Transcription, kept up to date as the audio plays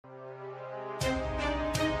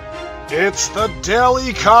It's the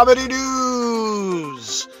Daily Comedy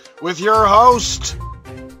News with your host,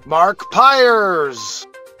 Mark Pires.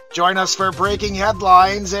 Join us for breaking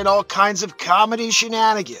headlines and all kinds of comedy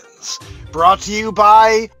shenanigans. Brought to you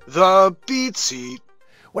by The Beat Seat.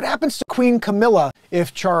 What happens to Queen Camilla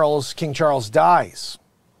if King Charles dies?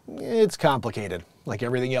 It's complicated, like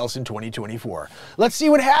everything else in 2024. Let's see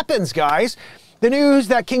what happens, guys. The news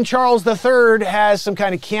that King Charles III has some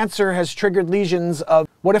kind of cancer has triggered legions of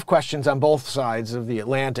what-if questions on both sides of the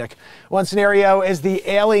Atlantic. One scenario is the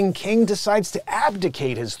ailing king decides to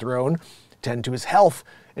abdicate his throne, tend to his health,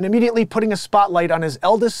 and immediately putting a spotlight on his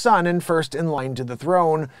eldest son and first in line to the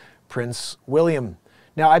throne, Prince William.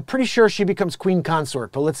 Now, I'm pretty sure she becomes queen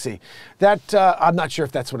consort, but let's see. I'm not sure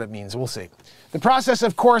if that's what it means. We'll see. The process,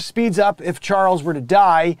 of course, speeds up if Charles were to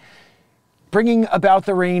die, bringing about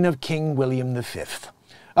the reign of King William V.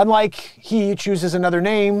 Unlike he chooses another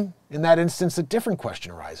name, in that instance, a different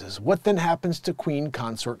question arises. What then happens to Queen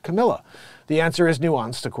Consort Camilla? The answer is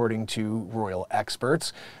nuanced, according to royal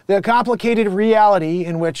experts. The complicated reality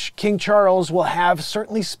in which King Charles will have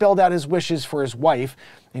certainly spelled out his wishes for his wife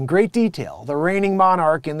in great detail. The reigning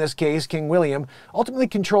monarch, in this case King William, ultimately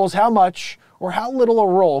controls how much or how little a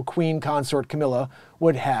role Queen Consort Camilla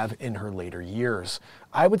would have in her later years.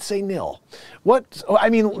 I would say nil.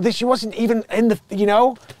 She wasn't even in the,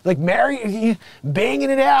 like banging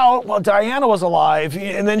it out while Diana was alive,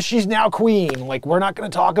 and then she's now queen. Like, we're not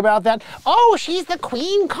going to talk about that. Oh, she's the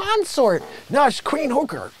queen consort. No, she's queen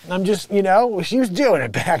hooker. I'm just, she was doing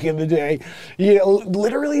it back in the day,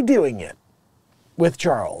 literally doing it with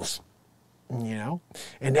Charles, and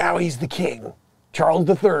now he's the king, Charles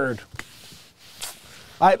III.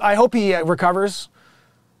 I hope he recovers.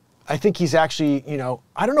 I think he's actually,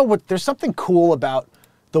 I don't know there's something cool about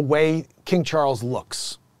the way King Charles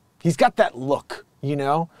looks. He's got that look,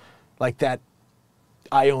 like that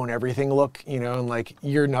I own everything look, and like,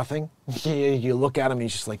 you're nothing. You look at him,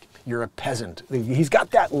 he's just like, you're a peasant. He's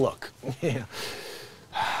got that look.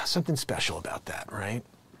 Something special about that, right?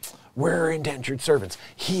 We're indentured servants.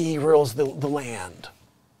 He rules the land.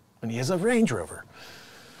 And he has a Range Rover.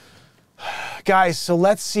 Guys, so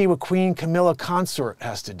let's see what Queen Camilla Consort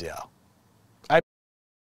has to do. I'm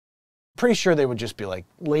pretty sure they would just be like,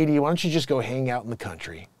 lady, why don't you just go hang out in the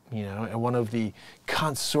country, at one of the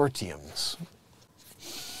consortiums.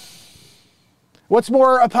 What's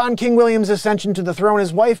more, upon King William's ascension to the throne,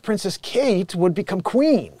 his wife, Princess Kate, would become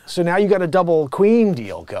queen. So now you got a double queen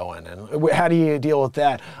deal going. And how do you deal with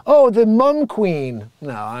that? Oh, the mum queen.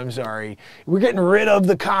 No, I'm sorry. We're getting rid of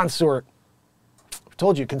the consort.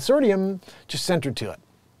 Told you, consortium, just sent her to it.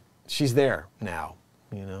 She's there now,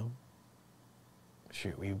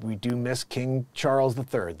 Shoot, we do miss King Charles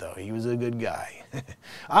III, though. He was a good guy.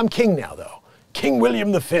 I'm king now, though. King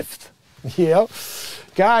William V. Yep.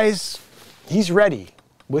 Guys, he's ready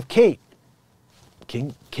with Kate.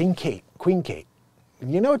 King Kate, Queen Kate.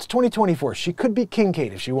 It's 2024. She could be King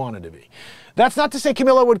Kate if she wanted to be. That's not to say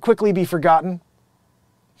Camilla would quickly be forgotten.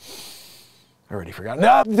 Already forgotten.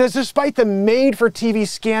 No, despite the made-for-TV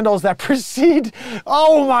scandals that precede,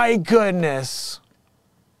 oh my goodness.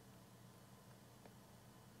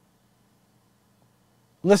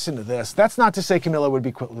 Listen to this. That's not to say Camilla would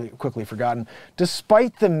be quickly forgotten.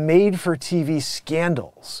 Despite the made-for-TV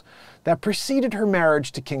scandals that preceded her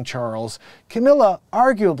marriage to King Charles, Camilla,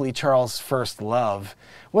 arguably Charles' first love,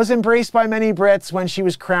 was embraced by many Brits when she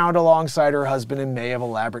was crowned alongside her husband in May of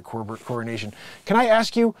elaborate coronation. Can I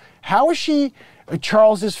ask you, how was she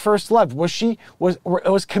Charles's first love?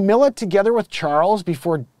 Was Camilla together with Charles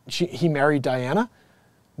before he married Diana?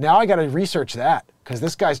 Now I got to research that, because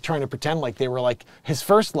this guy's trying to pretend like they were like his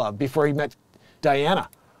first love before he met Diana.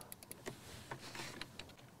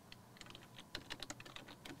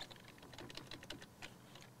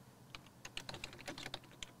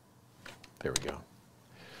 There we go.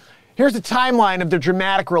 Here's the timeline of their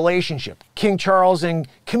dramatic relationship. King Charles and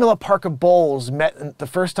Camilla Parker Bowles met the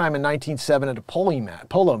first time in 1907 at a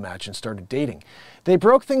polo match and started dating. They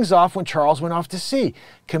broke things off when Charles went off to sea.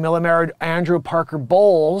 Camilla married Andrew Parker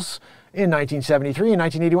Bowles in 1973 and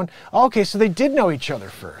 1981. Okay, so they did know each other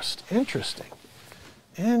first. Interesting.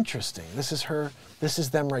 Interesting. This is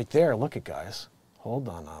them right there. Look at, guys. Hold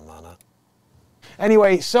on, Amana.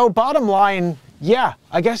 Anyway, so bottom line, yeah,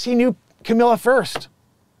 I guess he knew Camilla first.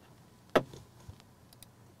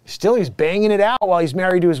 Still, he's banging it out while he's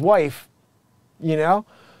married to his wife, and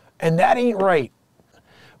that ain't right.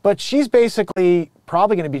 But she's basically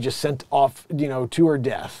probably going to be just sent off, to her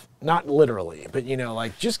death. Not literally, but,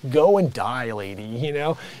 like, just go and die, lady,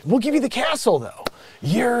 We'll give you the castle, though.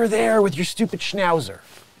 You're there with your stupid schnauzer.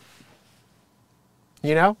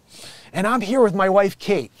 And I'm here with my wife,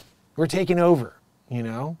 Kate. We're taking over,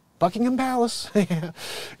 Buckingham Palace.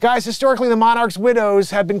 Guys, historically, the monarch's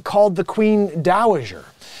widows have been called the Queen Dowager.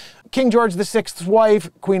 King George VI's wife,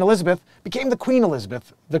 Queen Elizabeth, became the Queen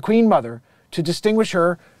Elizabeth, the Queen Mother, to distinguish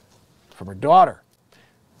her from her daughter.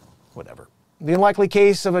 Whatever. The unlikely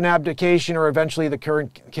case of an abdication or eventually the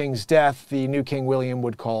current king's death, the new King William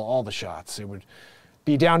would call all the shots. It would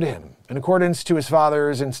be down to him. In accordance to his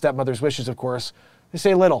father's and stepmother's wishes, of course, they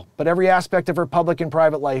say little, but every aspect of her public and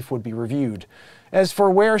private life would be reviewed. As for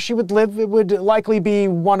where she would live, it would likely be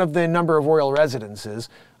one of the number of royal residences.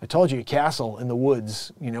 I told you, a castle in the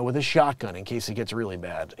woods, with a shotgun in case it gets really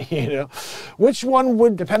bad, Which one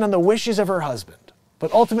would depend on the wishes of her husband.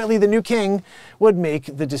 But ultimately, the new king would make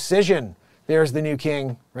the decision. There's the new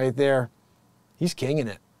king right there. He's kinging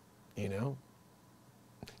it,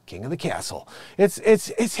 King of the castle. It's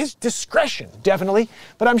his discretion, definitely.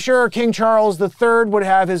 But I'm sure King Charles III would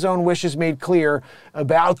have his own wishes made clear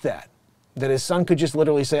about that. That his son could just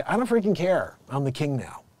literally say, I don't freaking care. I'm the king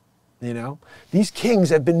now. These kings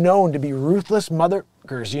have been known to be ruthless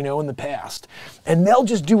motherfuckers, in the past. And they'll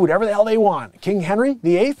just do whatever the hell they want. King Henry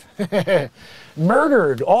VIII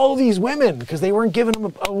murdered all these women because they weren't giving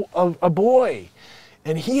him a boy.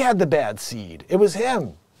 And he had the bad seed. It was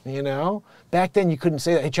him, Back then you couldn't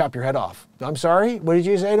say that. Hey, chop your head off. I'm sorry? What did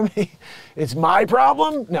you say to me? It's my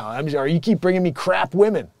problem? No, I'm sorry. You keep bringing me crap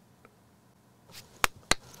women.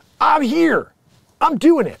 I'm here. I'm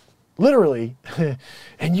doing it. Literally.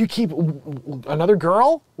 And you keep another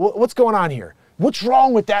girl? What's going on here? What's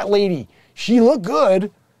wrong with that lady? She looked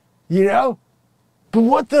good,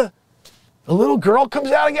 But a little girl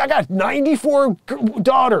comes out. I got 94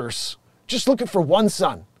 daughters. Just looking for one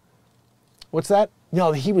son. What's that? He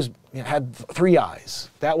had 3 eyes.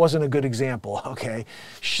 That wasn't a good example, okay?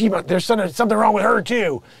 There's something wrong with her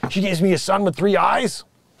too. She gives me a son with 3 eyes?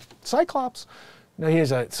 Cyclops. No, he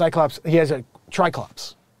has a Cyclops. He has a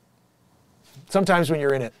Triclops. Sometimes when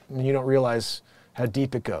you're in it, you don't realize how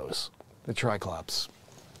deep it goes. The Triclops.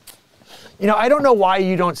 I don't know why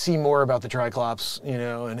you don't see more about the Triclops,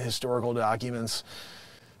 in historical documents.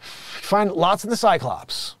 You find lots of the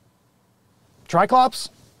Cyclops. Triclops?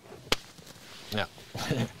 No.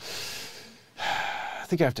 I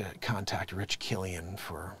think I have to contact Rich Killian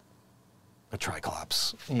for a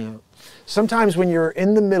Triclops. Sometimes when you're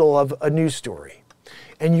in the middle of a news story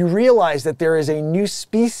and you realize that there is a new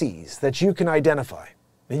species that you can identify,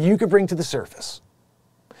 that you could bring to the surface,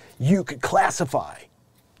 you could classify.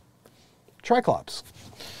 Triclops.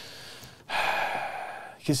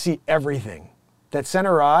 You can see everything. That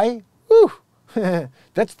center eye, whew,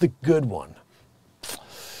 that's the good one.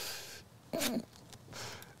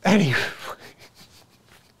 Anyway.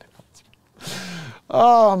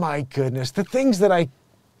 Oh my goodness. The things that I...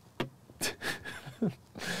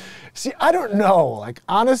 See, I don't know.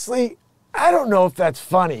 Honestly, I don't know if that's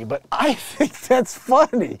funny, but I think that's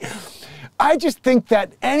funny. I just think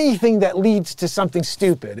that anything that leads to something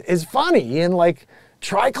stupid is funny. And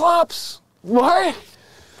Triclops? What?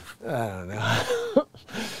 I don't know.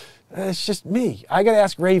 It's just me. I got to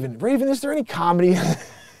ask Raven. Raven, is there any comedy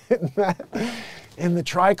in the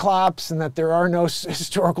Triclops and that there are no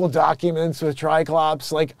historical documents with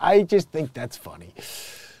Triclops? I just think that's funny.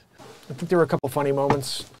 I think there were a couple funny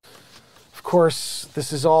moments. Of course,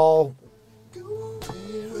 this is all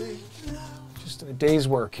just a day's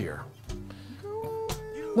work here.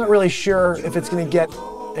 I'm not really sure if it's going to get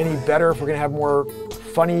any better, if we're going to have more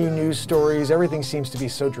funny news stories. Everything seems to be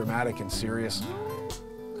so dramatic and serious.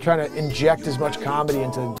 Trying to inject as much comedy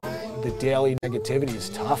into the daily negativity is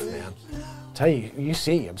tough, man. I'll tell you,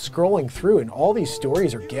 I'm scrolling through and all these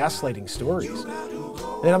stories are gaslighting stories.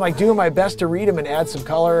 And I'm doing my best to read them and add some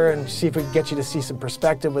color and see if we can get you to see some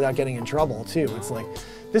perspective without getting in trouble too. It's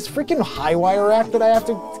this freaking high wire act that I have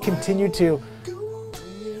to continue to,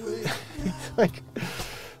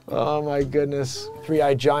 oh my goodness.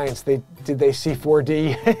 3-eyed giants, did they see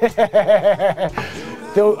 4D?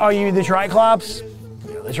 Are you the Triclops?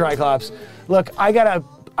 Yeah, the Triclops. Look, I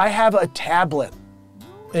have a tablet,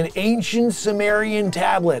 an ancient Sumerian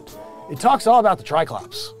tablet. It talks all about the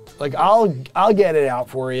Triclops. I'll get it out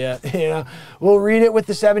for you. We'll read it with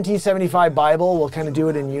the 1775 Bible. We'll kind of do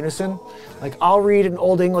it in unison. I'll read an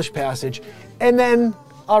Old English passage, and then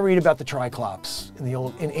I'll read about the Triclops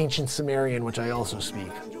in ancient Sumerian, which I also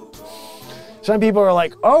speak. Some people are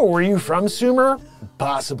like, oh, were you from Sumer?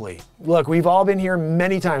 Possibly. Look, we've all been here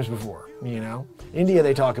many times before, India,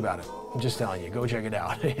 they talk about it. I'm just telling you, go check it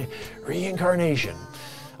out. Reincarnation.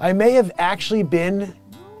 I may have actually been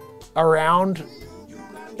around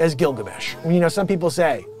as Gilgamesh. Some people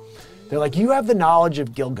say, they're like, you have the knowledge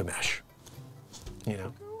of Gilgamesh.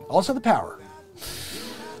 Also the power.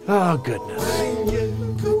 Oh, goodness.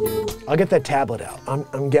 I'll get that tablet out.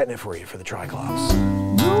 I'm getting it for you for the Triclops.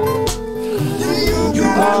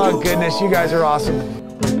 Oh, goodness, you guys are awesome.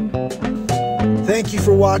 Thank you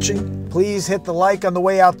for watching. Please hit the like on the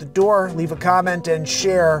way out the door, leave a comment, and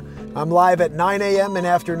share. I'm live at 9 a.m. and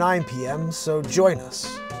after 9 p.m., so join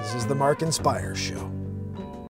us. This is the Mark and Pires Show.